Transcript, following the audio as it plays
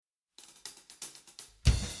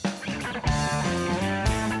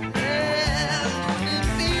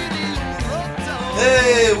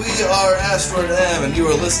we are Asteroid M, and you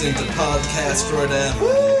are listening to Podcastroid M.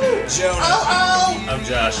 Woo! Jonah. I'm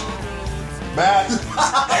Josh. Matt.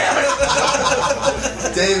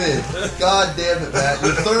 David. God damn it, Matt.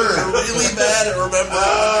 You're third. You're really bad at remembering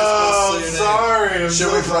Oh, when you're supposed to say your name. sorry.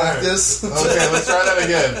 Should we practice? Okay, let's try that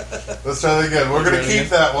again. We're going to keep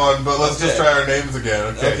that one, but let's just try our names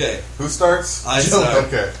again. Okay. Who starts? I start.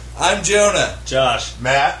 Okay. I'm Jonah. Josh.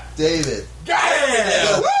 Matt. David.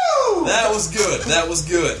 Yeah. Woo! That was good. That was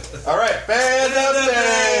good. All right. Band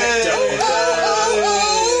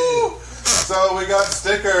So we got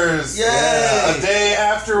stickers. Yay! A day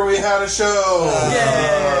after we had a show.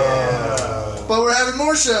 But we're having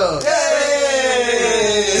more shows.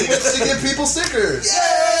 Yay! To give people stickers.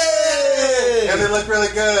 Yay! And they look really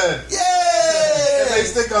good. Yay! And they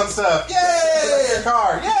stick on stuff. Yay! They look at your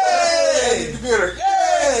car. Yay! And your computer.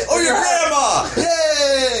 Yay! Or your grandma.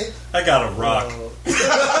 Yay! I got a rock.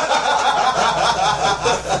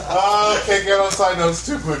 Oh, can't get on side notes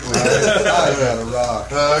too quickly. I got a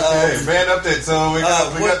rock. Okay, band update. So we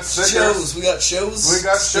got stickers. Shows? We got shows? We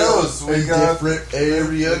got shows. We got different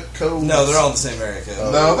area codes. No, they're all in the same area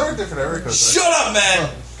code. No, they're different area codes. Shut up, man!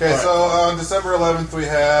 Okay, so on December 11th we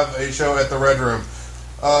have a show at the Red Room.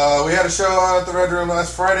 We had a show at the Red Room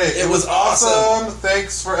last Friday. It was awesome.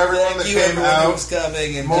 Thanks for everyone Thank that you, came everyone out. who's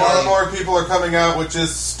coming. And More and more people are coming out, which is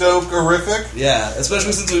stokerific. Yeah,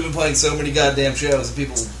 especially since we've been playing so many goddamn shows and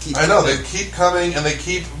people keep I know, coming. they keep coming and they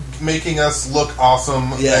keep making us look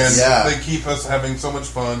awesome. Yes. And Yeah. they keep us having so much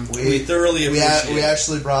fun. We thoroughly appreciate it. We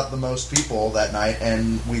actually brought the most people that night,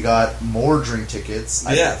 and we got more drink tickets.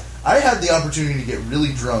 Yeah. I had the opportunity to get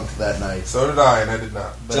really drunk that night. So did I, and I did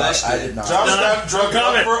not. But Josh I did. did not. Josh No, got drunk no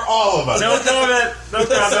comment. for all of us. No comment. No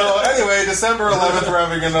So comment. anyway, December 11th, we're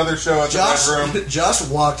having another show at the Red Room. Josh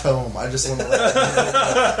walked home. I just want to let you know.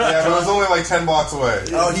 Yeah, but it was only like 10 blocks away.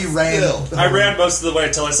 Oh, he ran. Still. I ran most of the way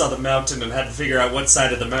until I saw the mountain and had to figure out what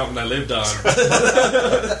side of the mountain I lived on.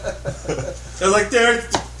 I was like, there,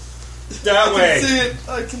 that way. I can see it.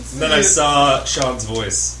 I can see And then it. I saw Sean's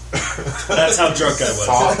voice. That's how drunk I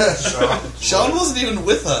was. Sean wasn't even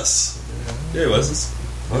with us Yeah, he was.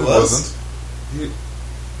 It was? wasn't.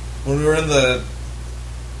 when we were in the...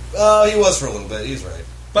 Oh, he was for a little bit. He's right.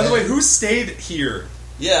 By the way, who stayed here?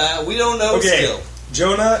 Yeah, we don't know Okay, still.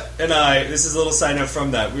 Jonah and I, this is a little side note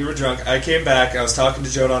from that. We were drunk. I came back. I was talking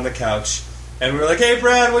to Jonah on the couch. And we were like, hey,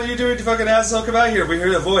 Brad, what are you doing, you fucking asshole? Come out here. We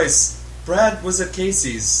heard a voice. Brad was at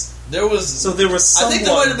Casey's. There was... So there was someone... I think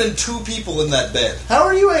there might have been 2 people in that bed. How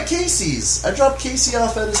are you at Casey's? I dropped Casey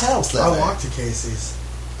off at his house that I night. walked to Casey's.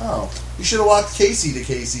 Oh. You should have walked Casey to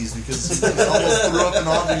Casey's because he almost threw up in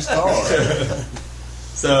Audrey's car.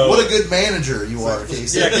 So, What a good manager you are,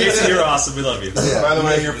 Casey. yeah, Casey, you're awesome. We love you. Yeah. By the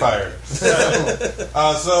way, you're fired.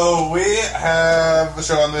 So we have a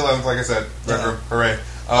show on the 11th, like I said. Red Room, hooray.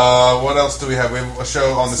 What else do we have? We have a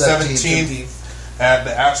show on the 17th at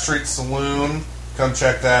the Ash Street Saloon. Come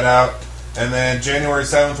check that out. And then January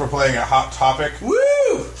 7th, we're playing at Hot Topic. Woo!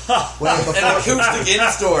 Wait, An acoustic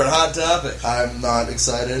in-store at Hot Topic. I'm not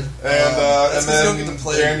excited. And That's 'cause you don't then get to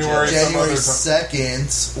play January, some January other time.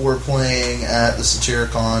 2nd, we're playing at the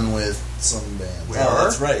Satyricon with some band. We Oh, are?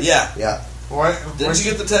 that's right. Yeah. Yeah. What? Didn't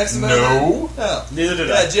you get the text about No. that? Oh. Neither did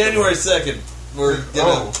Yeah, I. January 2nd. We're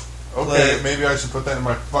gonna... Oh, okay. Maybe I should put that in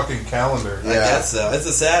my fucking calendar. I Yeah. guess so. It's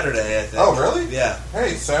a Saturday, I think. Oh, really? Yeah.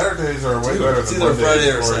 Hey, Saturdays are way better It's than either Mondays Friday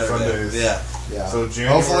or or Saturday. Sundays. Yeah. Yeah. So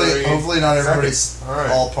January Hopefully not everybody's 2nd. All right.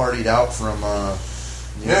 all partied out from New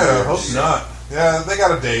Yeah, I Year's. hope not. Yeah, they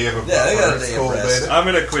got a day of a Yeah, they got a It's day of cool. rest. I'm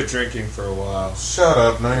going to quit drinking for a while. Shut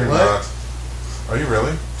up. No, you're What? not. Are you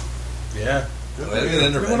really? Yeah. Good Well, for we you. got We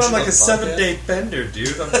intervention went on like the a podcast. 7-day bender,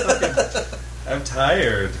 dude. I'm fucking... I'm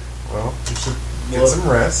tired. Well, you should get some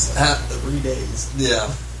rest. 3 days. Yeah.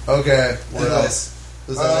 Okay, what Anyways. else?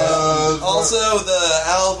 Is that Also, the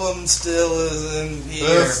album still isn't here.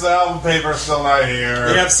 This album paper's still not here.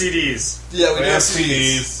 We have CDs. Yeah, we We do have have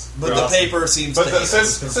CDs. But They're the awesome. paper seems But to the, hate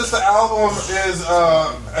since us. the album is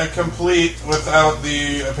complete without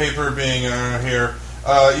the paper being here,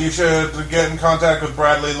 you should get in contact with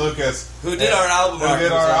Bradley Lucas, Who did our album who art. did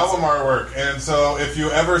It was our awesome. album artwork. And so, if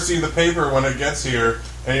you ever see the paper when it gets here,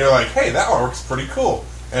 and you're like, "Hey, that artwork's pretty cool,"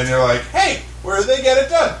 and you're like, "Hey, where did they get it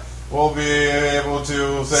done?" We'll be able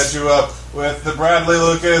to set you up with the Bradley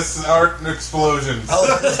Lucas art explosions. I'll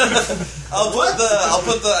put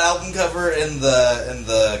the album cover in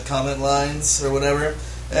the comment lines or whatever.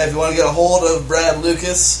 And if you want to get a hold of Brad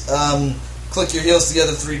Lucas, click your heels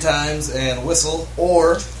together 3 times and whistle,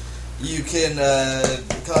 or you can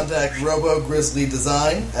contact Robo Grizzly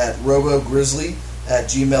Design at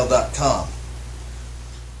robogrizzly@gmail.com.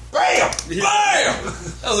 Bam! bam, bam.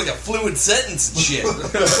 That was like a fluid sentence and shit.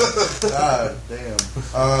 God damn.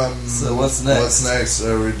 So what's next? What's next?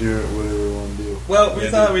 What do we want to do? Well, we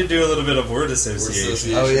thought we'd do a little bit of word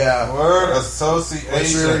association. Oh yeah. Word association.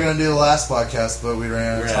 Which we were going to do the last podcast, but we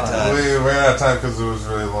ran out of time. We ran out of time because it was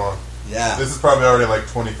really long. Yeah. This is probably already like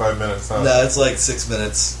 25 minutes, huh? No, it's like 6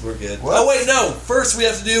 minutes. We're good. What? Oh, wait, no. First, we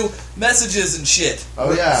have to do messages and shit.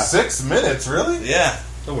 Oh yeah. 6 minutes, really? Yeah.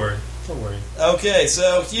 Don't worry. Don't worry. Okay,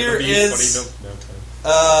 so here It'll be is... 20, no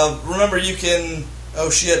time. Remember, you can... Oh,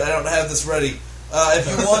 shit, I don't have this ready. If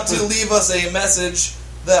you want to leave us a message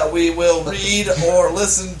that we will read or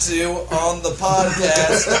listen to on the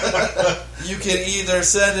podcast, you can either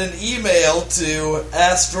send an email to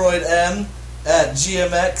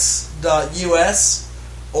asteroidm@gmx.us,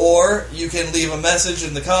 or you can leave a message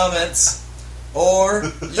in the comments, or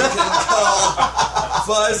you can call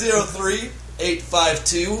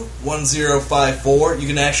 503-852-1054. You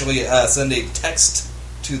can actually send a text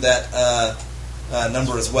to that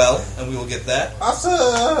number as well, and we will get that. Awesome!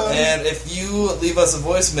 And if you leave us a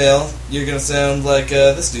voicemail, you're going to sound like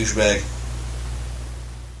this douchebag.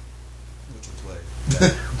 Which will play.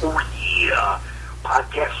 Oh yeah,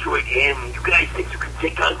 Podcast Droid M. You guys think you can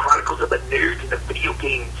take on Chronicles of the Nerds in the video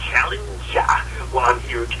game challenge? Well, I'm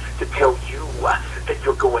here to tell you that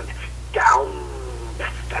you're going down.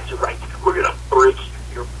 That's right. We're gonna break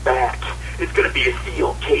your back. It's gonna be a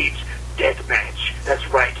steel cage death match. That's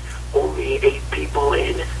right. Only 8 people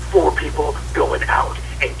in, 4 people going out.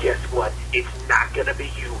 And guess what? It's not gonna be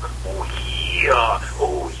you. Oh yeah.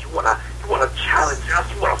 Oh, you wanna challenge us?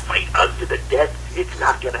 You wanna fight us to the death? It's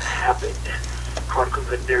not gonna happen. Chronicles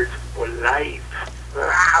of the Nerds for life.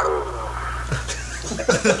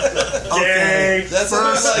 Yay! That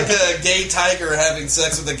sounds like a gay tiger having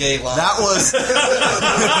sex with a gay lion. That was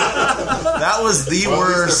the Well, at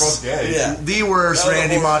least worst. they're both gay. Yeah. The worst That was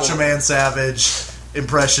Randy horrible. Macho Man Savage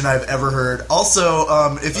impression I've ever heard.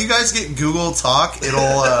 Also, if you guys get Google Talk,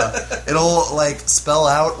 it'll like spell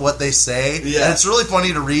out what they say, Yeah. and it's really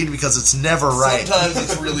funny to read because it's never right. Sometimes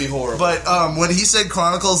it's really horrible. But when he said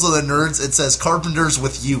Chronicles of the Nerds, it says Carpenters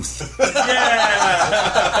with Youth.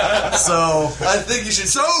 Yeah! So I think you should...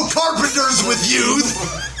 Carpenters with Youth.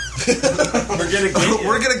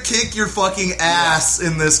 We're gonna kick your fucking ass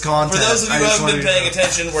in this For contest. those of you I who just haven't wanted been you to paying know.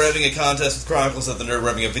 attention, we're having a contest with Chronicles of the Nerd. We're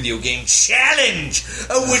having a video game challenge,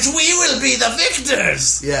 of which we will be the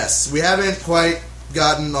victors. Yes, we haven't quite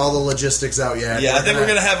gotten all the logistics out yet. Yeah, I think we're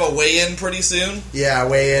gonna have a weigh-in pretty soon. Yeah,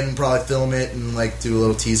 weigh in, probably film it, and like do a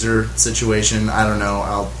little teaser situation. I don't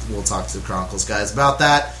know. We'll talk to the Chronicles guys about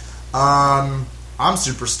that. I'm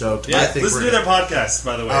super stoked. Yeah, I think listen to their podcast,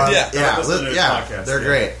 by the way. Yeah. Listen to their podcast. They're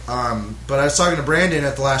great. But I was talking to Brandon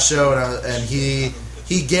at the last show, and he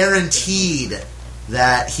guaranteed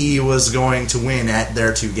that he was going to win at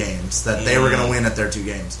their 2 games. That they were going to win at their 2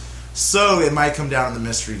 games. So it might come down to the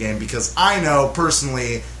mystery game, because I know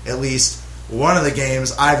personally, at least one of the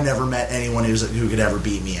games, I've never met anyone who could ever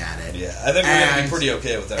beat me at it. Yeah, I think we're gonna be pretty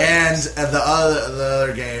okay with that. And the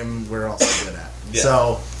other game we're also good at. Yeah.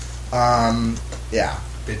 So, yeah.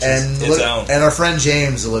 Bitches. And It's on. and our friend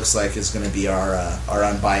James, it looks like, is going to be our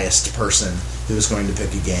unbiased person who's going to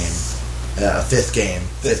pick a game, a fifth game,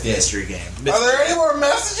 mystery game. Are there any more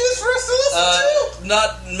messages for us to listen to?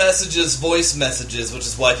 Not messages, voice messages, which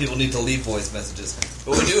is why people need to leave voice messages.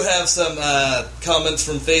 But we do have some comments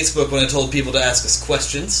from Facebook when I told people to ask us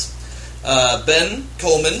questions. Ben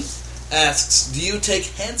Coleman asks, do you take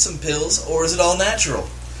handsome pills, or is it all natural?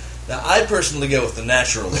 Now, I personally go with the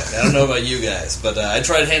natural look. I don't know about you guys, but I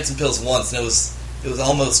tried handsome pills once, and it was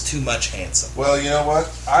almost too much handsome. Well, you know what?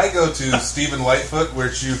 I go to Stephen Lightfoot,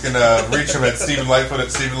 which you can reach him at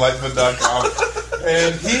StephenLightfoot@StephenLightfoot.com.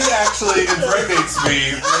 And he actually impregnates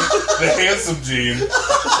me with the handsome gene.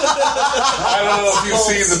 I don't know if you've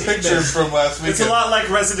seen the pictures from last weekend. It's a lot like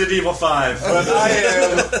Resident Evil 5. But I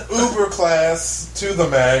am uber class to the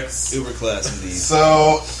max. Uber class, indeed.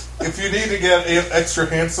 So, if you need to get extra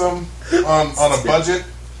handsome on a budget,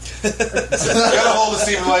 get a hold of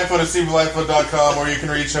Stephen Lightfoot at StephenLightfoot.com, or you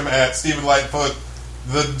can reach him at Stephen Lightfoot,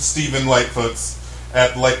 the Stephen Lightfoots,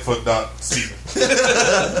 at Lightfoot.Stephen. I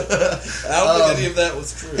don't think any of that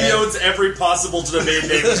was true. He owns every possible domain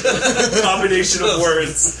name combination of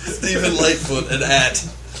words. Stephen Lightfoot and at.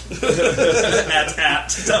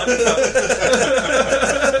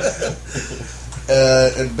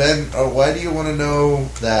 And Ben, why do you want to know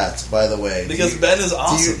that, by the way? Because Ben is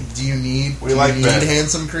awesome. Do you need Ben.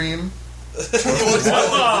 handsome cream?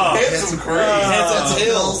 Handsome cream. Handsome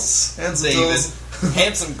Hills. Handsome David. Hills.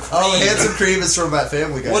 Handsome cream. Oh, handsome cream is from that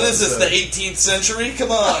Family Guy. What is this, episode. the 18th century?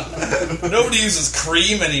 Come on. Nobody uses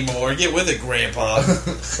cream anymore. Get with it, Grandpa.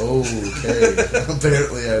 Okay.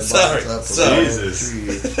 Apparently I Sorry. boxed up Sorry.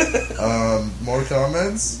 Jesus. More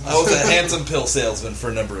comments? I was a handsome pill salesman for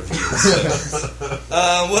a number of years.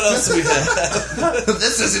 What else do we have?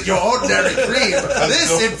 This isn't your ordinary cream.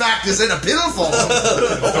 This, in fact, is in a pill form.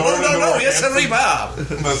 No, yes, Henry Bob.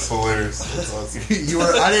 That's hilarious. That's awesome.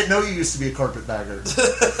 I didn't know you used to be a carpetbagger.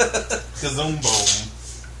 Kazoom boom.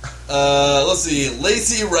 Let's see.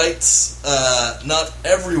 Lacey writes, not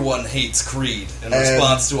everyone hates Creed in And-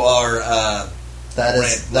 response to our, That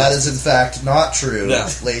is in fact not true, No.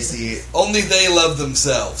 Lacey. only they love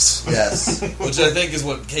themselves. Yes. Which I think is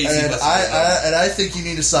what Casey And must have I think you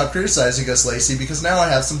need to stop criticizing us, Lacey, because now I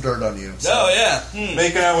have some dirt on you. Oh, yeah.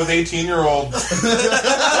 Making out with 18-year-old.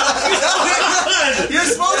 You're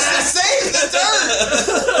supposed to save the dirt!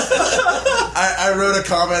 I wrote a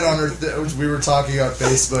comment on her. We were talking on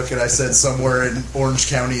Facebook, and I said somewhere in Orange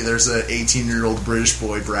County there's an 18-year-old British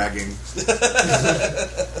boy bragging.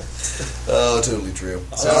 Oh, totally true.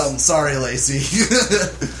 Sorry, Lacey.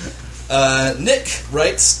 Nick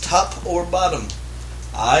writes, top or bottom?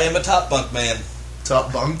 I am a top bunk man.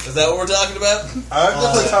 Top bunk. Is that what we're talking about? I've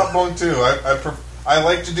got the top bunk too. I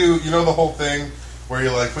like to do, the whole thing where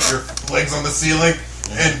you like put your legs on the ceiling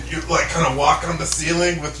and you like kind of walk on the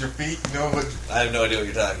ceiling with your feet. I have no idea what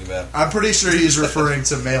you're talking about. I'm pretty sure he's referring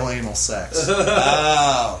to male anal sex.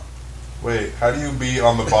 Oh. Wait, how do you be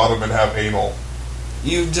on the bottom and have anal?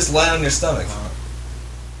 You just lie on your stomach.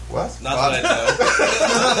 What? Not that I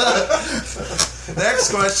know. Next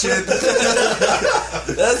question.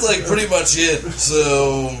 That's like pretty much it.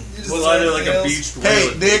 So, You just was lie there there like anything a else? beached Hey,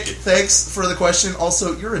 whale. Nick, thanks for the question.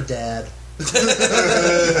 Also, you're a dad.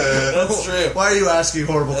 That's true. Why are you asking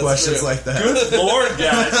horrible That's questions true. like that? Good lord,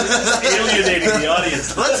 guys. You're just alienating the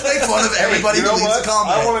audience. Let's make fun of everybody you know who leaves what? a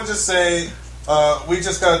comment. I want to just say, we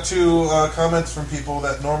just got 2 comments from people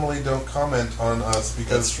that normally don't comment on us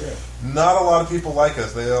because That's true. not a lot of people like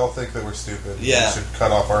us. They all think that we're stupid. Yeah. We should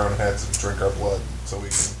cut off our own heads and drink our blood so we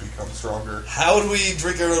can become stronger. How would we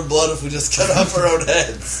drink our own blood if we just cut off our own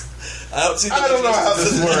heads? I don't know how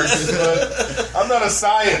this works, but I'm not a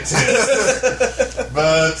scientist.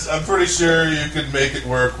 But I'm pretty sure you could make it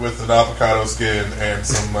work with an avocado skin and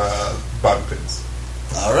some bobby pins.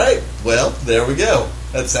 All right. Well, there we go.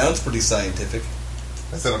 That sounds pretty scientific.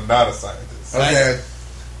 I said I'm not a scientist. Okay.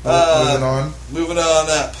 Moving on. Moving on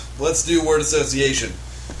up. Let's do word association.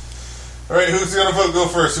 All right, who's going to go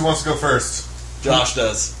first? Who wants to go first? Josh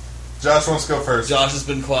does. Josh wants to go first. Josh has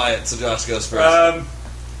been quiet, so Josh goes first.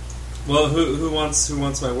 Well, who wants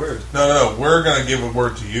my word? No. We're going to give a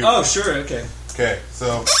word to you. Oh, sure, okay. Okay,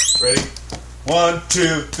 so, ready? 1,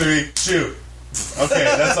 2, 3, shoot. Okay,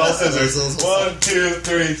 that's all scissors. 1, 2,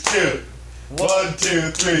 3, shoot. 1,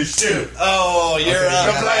 2, 3, shoot. Oh, you're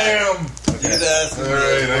up. Kablam! You get to ask me.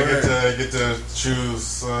 Alright, I get to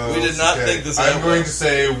choose. We did not think this I'm out going well. to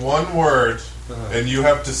say one word, and you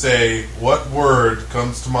have to say what word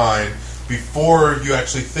comes to mind before you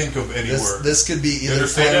actually think of any word. This could be You either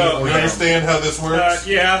understand, fun or you dumb. understand how this works?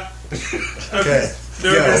 Yeah. Okay.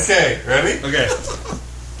 There Go. it is. Okay, ready? Okay.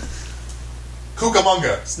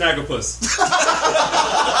 Cucamonga. Snagglepuss.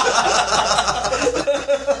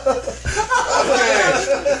 Okay.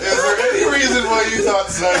 Is there any reason why you thought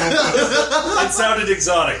Snagglepuss? It sounded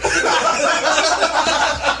exotic.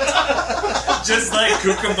 Just like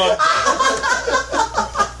Cucamonga.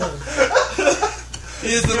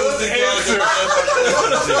 He is the most Good exotic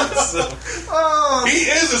answer. I've He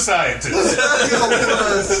is a scientist.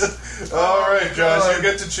 All right, Josh, you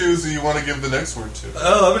get to choose who you want to give the next word to.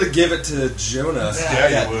 Oh, I'm going to give it to Jonah.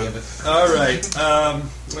 Yeah, you would. All right.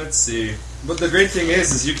 Let's see. But the great thing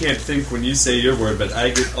is you can't think when you say your word, but I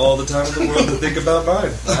get all the time in the world to think about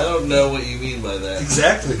mine. I don't know what you mean by that.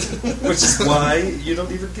 Exactly. Which is why you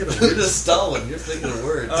don't even get a You're word. just stalling. You're thinking of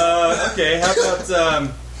words. Okay. How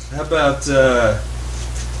about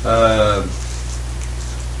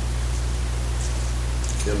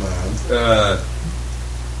Come on.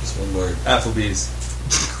 Just one word. Applebee's.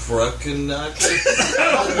 Fruckenaki.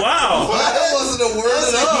 Wow. That wasn't a word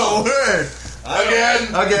at all. Word.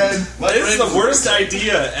 Again. This is the worst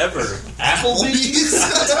idea ever. Applebee's?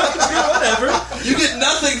 Whatever. You get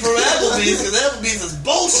nothing from Applebee's because Applebee's is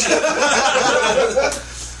bullshit.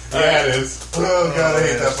 Yeah, it is. Oh, God, I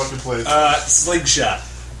hate that fucking place. Slingshot.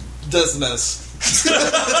 Doesn't mess. You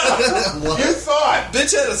thought.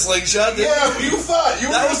 Bitch had a slingshot. Didn't Yeah, you? you thought. You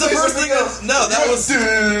That were was the gonna say first thing. something else. No, that was. Dude. I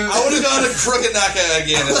would have gone to Crookenaka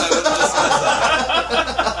again if I would have just messed up.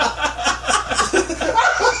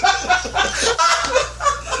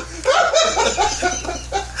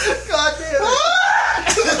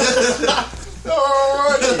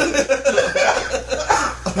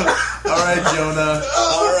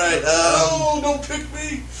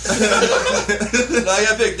 No, I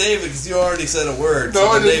got to pick David because you already said a word. No, So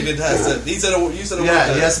I then didn't. David has to. You said a word.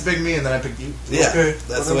 Yeah, he has to pick me, and then I pick you. Yeah, Okay,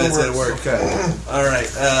 that's the way it's whatever going to work. Okay. All right,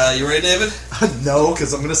 you ready, David? No,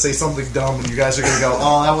 because I'm going to say something dumb, and you guys are going to go,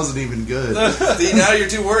 oh, that wasn't even good. See, now you're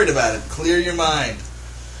too worried about it. Clear your mind.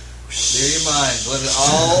 Clear your mind. Let it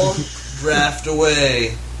all draft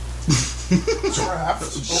away. Draft.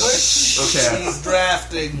 Okay. He's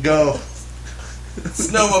drafting. Go.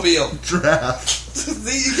 Snowmobile. Draft.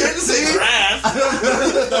 See, you can't just say draft.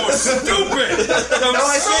 That was stupid. That was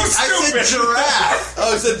I said giraffe.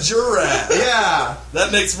 Oh, he said giraffe. Yeah.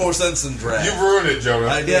 That makes more sense than draft. You ruined it, Jonah.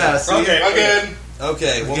 I did. Yeah, see? Okay. Again.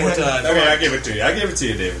 Okay, one more time. Okay, I gave it to you. I gave it to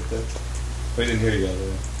you, David. We didn't hear you all the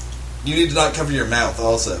way. You need to not cover your mouth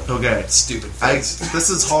also. Okay. Stupid I, face. this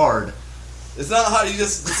is hard. It's not hard. You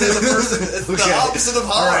just say the first. It's Okay. the opposite of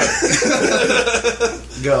hard.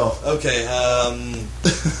 Go. Okay.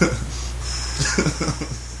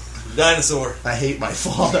 Dinosaur. I hate my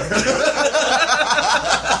father.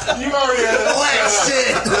 You already had that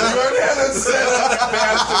Shit. You already had that set up,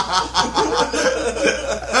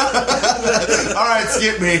 bastard. Alright,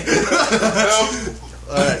 skip me. Nope.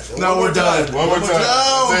 Alright. No, we're done. One more time.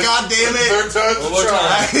 No, Third- god damn it. Third time. One more try.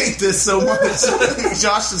 I hate this so much.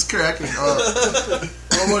 Josh is cracking up.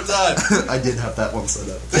 One more time. I did have that one set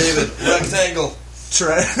up. David. Rectangle.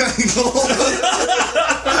 Triangle.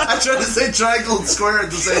 I tried to say triangle and square at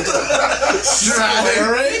the same time.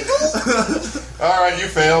 Triangle? Alright, you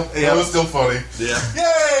failed. Yeah. It was still funny. Yeah.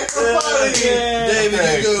 Yay! For funny! David,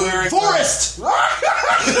 Okay, you go. clearing Forest!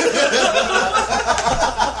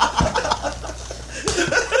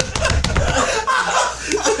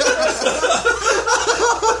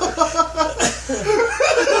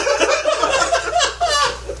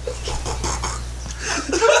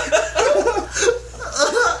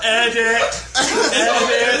 Edit.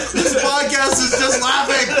 This podcast is just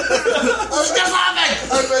laughing. It's just laughing.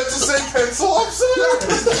 I meant to say pencil. I'm sorry.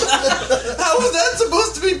 How was that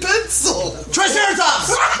supposed to be pencil?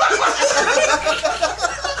 Triceratops!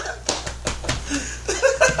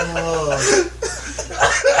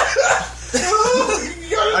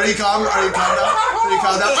 Are you calm? Are you calm now? Are you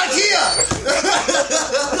calm now? IKEA!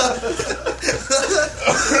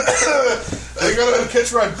 I gotta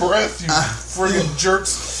catch my breath, you friggin'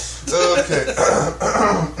 jerks. Okay.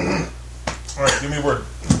 Alright, give me a word.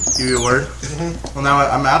 Give you a word? Well, now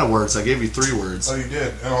I'm out of words. I gave you 3 words. Oh, you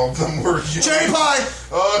did. And all of them were... Cherry pie!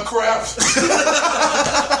 Oh, crap.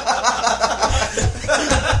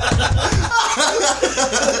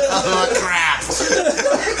 Crap!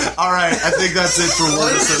 Alright, I think that's it for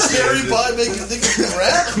Why word does the cherry association. pie make you think of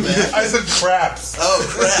crap, man? I said craps. Oh,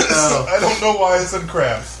 crap. Oh, I don't know why I said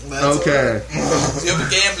craps. That's okay. alright. You have a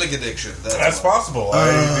gambling addiction. That's possible.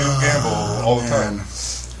 I do gamble all the time. Man.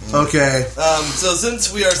 Okay. So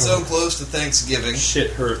since we are so close to Thanksgiving,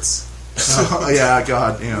 Shit hurts. Yeah,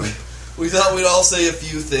 God, we thought we'd all say a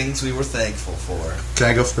few things we were thankful for.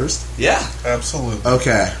 Can I go first? Yeah. Absolutely.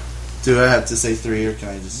 Okay. Do I have to say 3 or can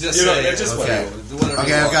I just... Just You know, say yeah, just okay. whatever Okay,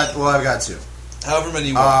 you I've want. got 2. However many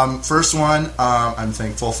you want. First one, I'm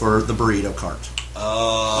thankful for the burrito cart.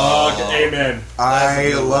 Oh, amen.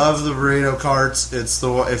 I love the burrito carts. It's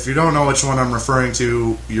the if you don't know which one I'm referring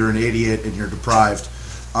to, you're an idiot and you're deprived.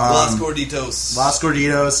 Las Gorditos. Las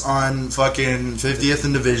Gorditos on fucking 50th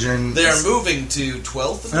and Division. They are moving to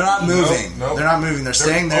 12th. They're not moving. Nope. They're not moving. They're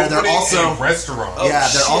staying there. They're opening also a restaurant. Oh, yeah.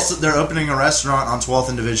 shit. They're opening a restaurant on 12th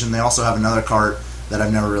and Division. They also have another cart that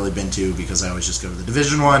I've never really been to because I always just go to the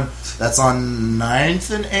Division one. That's on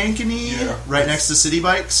 9th and Ankeny, Yeah. right next to City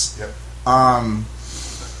Bikes. Yep.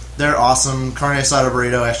 They're awesome. Carne asada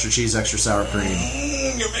burrito, extra cheese, extra sour cream.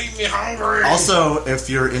 You make me hungry. Also, if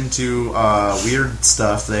you're into weird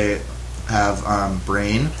stuff, they have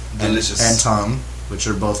brain Delicious. and tongue, which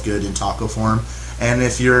are both good in taco form. And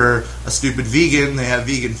if you're a stupid vegan, they have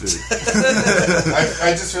vegan food.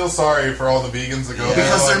 I just feel sorry for all the vegans that go there.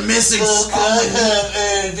 Because like, they're missing "Oh, can I have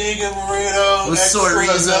a vegan burrito? With extra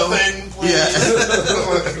chorizo." nothing, please?"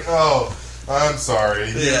 Yeah. Oh, I'm sorry.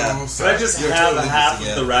 Yeah. I'm Can I sorry. just You're have totally half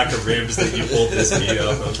missing of out. the rack of ribs that you pulled this meat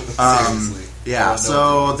off of? Seriously. Yeah, Oh, no.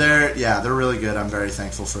 so they're really good. I'm very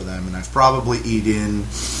thankful for them, and I've probably eaten,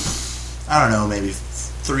 I don't know, maybe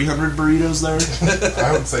 300 burritos there.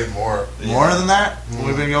 I would say more. More than that.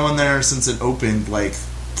 We've been going there since it opened like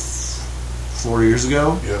 4 years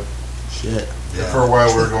ago. Yep. Shit. Yeah. For a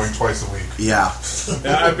while, we were going twice a week. Yeah.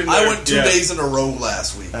 Yeah, I've been I there, went 2 yeah. days in a row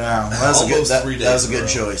last week. That was Almost a good, 3 that was days a in a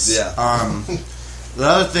good row. choice. Yeah. The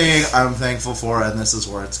other thing I'm thankful for, and this is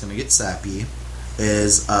where it's going to get sappy,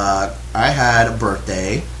 is I had a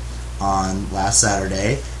birthday on last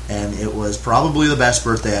Saturday, and it was probably the best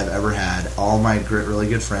birthday I've ever had. All my really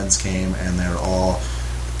good friends came, and they all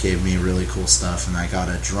gave me really cool stuff, and I got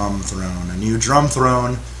a new drum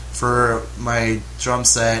throne for my drum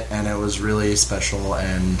set, and it was really special,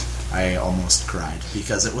 and I almost cried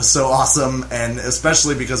because it was so awesome, and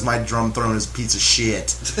especially because my drum throne is a piece of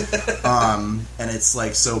shit. And it's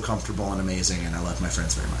like so comfortable and amazing, and I love my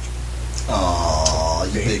friends very much. Aww,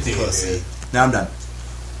 you big pussy. Now I'm done.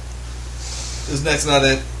 Is next not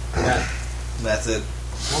it? Yeah. That's it.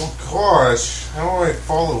 Oh gosh, how do I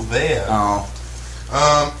follow that? Oh.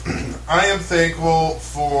 I am thankful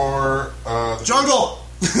for the Jungle!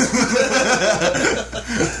 I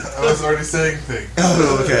was already saying things.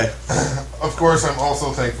 Oh, okay. Of course, I'm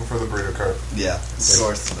also thankful for the burrito cart. Yeah,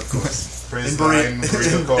 of course. Praise In nine,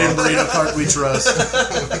 burrito cart. In burrito cart we trust.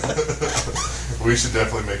 We should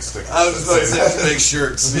definitely make stickers. I was just about to say, I have to make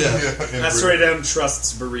shirts. Yeah, That's right down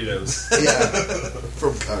Trust's Burritos. Yeah.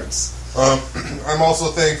 from carts. I'm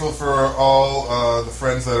also thankful for all the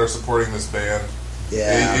friends that are supporting this band.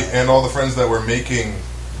 Yeah. And all the friends that we're making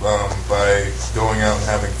by going out and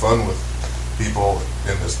having fun with people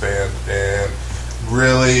in this band. And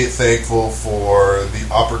really thankful for the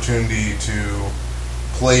opportunity to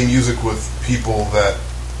play music with people that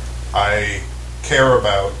I care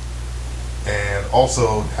about and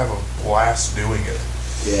also have a blast doing it.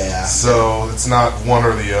 Yeah. So it's not one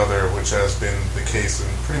or the other, which has been the case in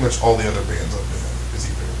pretty much all the other bands I've been in. Is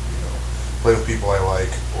either, play with people I like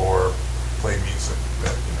or play music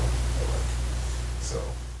that, I like. So.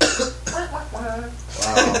 Wow.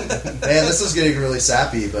 Man, this is getting really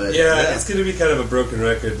sappy, but... Yeah, it's going to be kind of a broken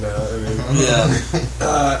record now. I mean,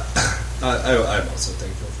 I'm also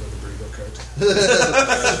thankful for the burrito cart.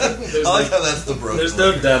 I like how that's the broken. There's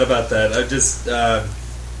no doubt about that. I just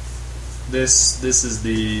this is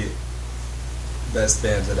the best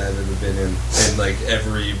band that I've ever been in like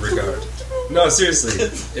every regard. No, seriously,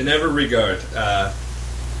 in every regard.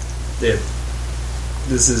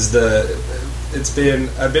 This is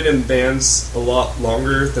I've been in bands a lot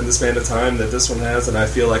longer than the span of time that this one has, and I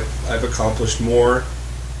feel like I've accomplished more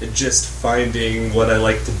in just finding what I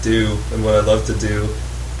like to do and what I love to do,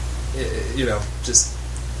 just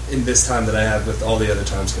in this time that I have with all the other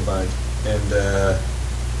times combined. And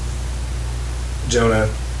Jonah,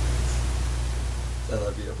 I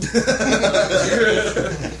love you.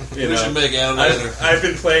 We should make out later. I've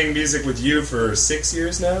been playing music with you for 6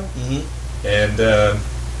 years now, and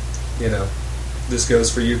this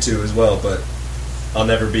goes for you too as well. But I'll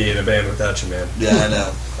never be in a band without you, man. Yeah, I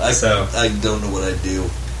know. I don't know what I'd do.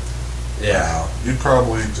 Yeah, wow. You'd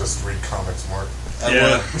probably just read comics, Mark. I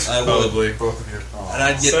would. Probably. Both of you. And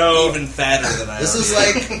I'd get even fatter than I am. This is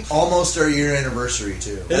like almost our year anniversary,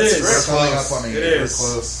 too. It is. We're coming up on a It year. is.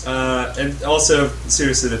 Close. And also,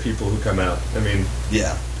 seriously, the people who come out. I mean,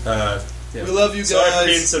 yeah. We love you guys. Sorry for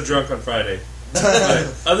being so drunk on Friday.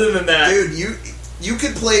 But other than that, Dude, you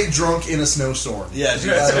could play drunk in a snowstorm. Yeah,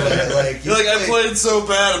 dude. By the way, like, You're like, I played so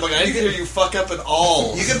bad. I'm like, I didn't hear you fuck up at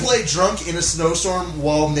all. You could play drunk in a snowstorm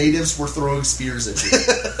while natives were throwing spears at you.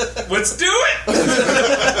 let's do it!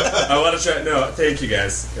 I want to try. No, thank you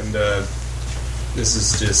guys. And this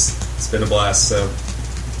is it's been a blast. So,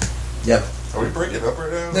 Yep. Are we breaking up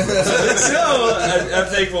right now? so I'm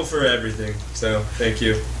thankful for everything. So, thank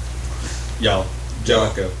you, y'all.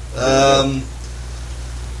 Jocko.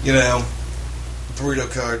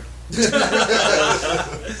 Burrito card.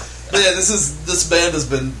 But yeah, this band has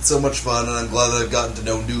been so much fun, and I'm glad that I've gotten to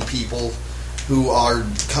know new people who are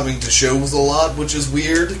coming to shows a lot, which is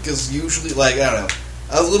weird because usually, I don't know,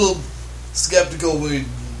 I was a little skeptical when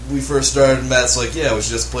we first started. And Matt's like, "Yeah, we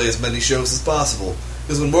should just play as many shows as possible."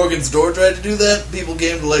 Because when Morgan's Door tried to do that, people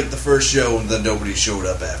came to the first show, and then nobody showed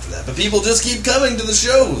up after that. But people just keep coming to the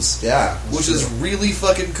shows, Yeah. which is really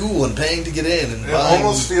fucking cool, and paying to get in. And It buying.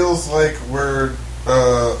 almost feels like we're.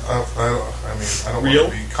 I don't Real?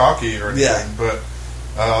 want to be cocky or anything, but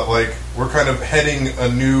we're kind of heading a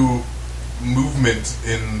new movement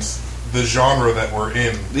in the genre that we're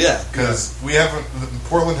in. Yeah, Because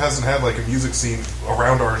Portland hasn't had a music scene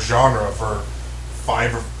around our genre for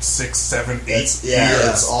 5 or 6, 7, 8 years.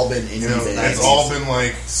 It's all been indie bands. It's all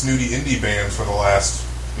been snooty indie bands for the last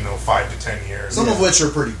 5 to 10 years. Some of which are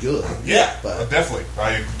pretty good. Yeah, But definitely.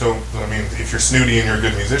 If you're snooty and you're a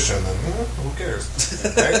good musician, then who cares?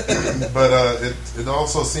 Right? But it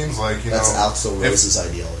also seems like that's Axl Rose's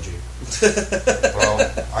ideology. Well,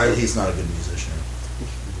 He's not a good musician.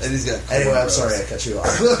 and he's got. Anyway, I'm sorry I cut you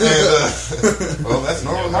off. well, that's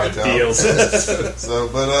normally my job. Deals. So,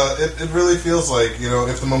 but it really feels like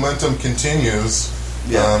if the momentum continues,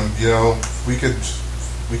 Yeah. we could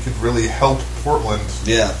really help Portland.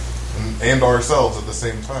 Yeah. and ourselves at the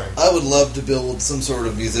same time. I would love to build some sort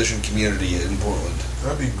of musician community in Portland.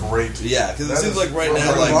 That'd be great. Yeah, because it That seems is- like right we're now,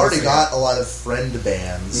 We've like already got a lot of friend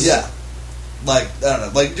bands. yeah, like I don't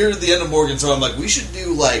know, like near the end of Morgan, so I'm like, we should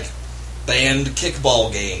do like band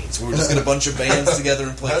kickball games. Where we just get a bunch of bands together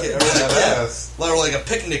and play. That'd be Yeah, badass. or like a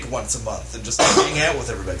picnic once a month and just hang out with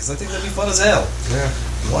everybody. Because I think that'd be fun as hell. Yeah.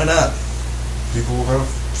 Why not? People have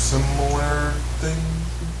similar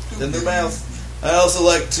things In their mouth. I also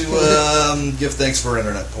like to give thanks for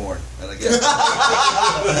internet porn. And I guess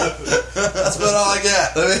that's about all I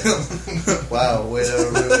got. Wow, way to ruin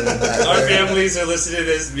that. Our families are listening to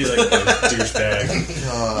this and be like, douchebag.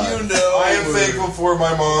 God. You know, I am thankful for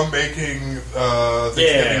my mom making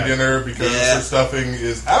Thanksgiving dinner because Yeah. her stuffing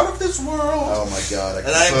is out of this world. Oh my god.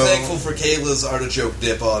 And I'm So- thankful for Kayla's artichoke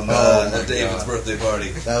dip on Oh my David's God. birthday party.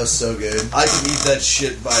 That was so good. I can eat that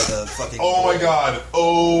shit by the fucking. Oh my god.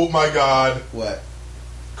 Oh my god. What?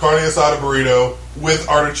 Carne asada burrito with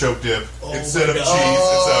artichoke dip instead of cheese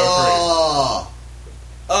and sour cream.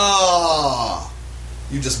 Oh,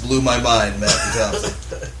 you just blew my mind, Matthew Thompson.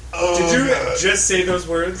 Oh, Did you God. just say those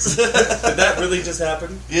words? Did that really just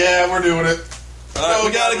happen? Yeah, we're doing it. All right, we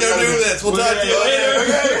gotta go do this. We'll talk to you later.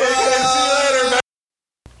 See you later.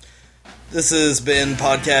 This has been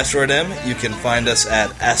Podcast M. You can find us at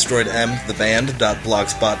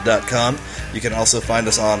asteroidmtheband.blogspot.com. You can also find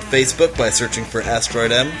us on Facebook by searching for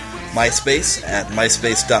Asteroid M, MySpace at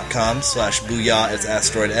myspace.com/booyah is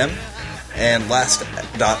Asteroid M, and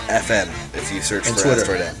last.fm if you search And for Twitter.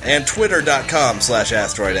 Asteroid M. And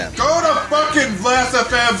twitter.com/Asteroid M. Go to fucking Last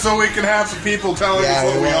FM so we can have some people telling us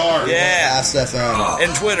what we are. Yeah. Ask FM.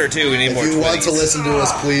 And Twitter too, we need If more you want to Twitties. listen to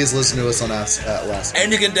us, please listen to us on Last.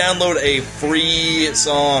 And you can download a free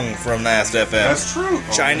song from Last FM. That's true.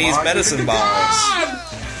 Chinese Oh my medicine God. balls.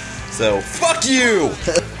 So, fuck you!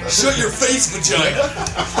 Shut your face, vagina!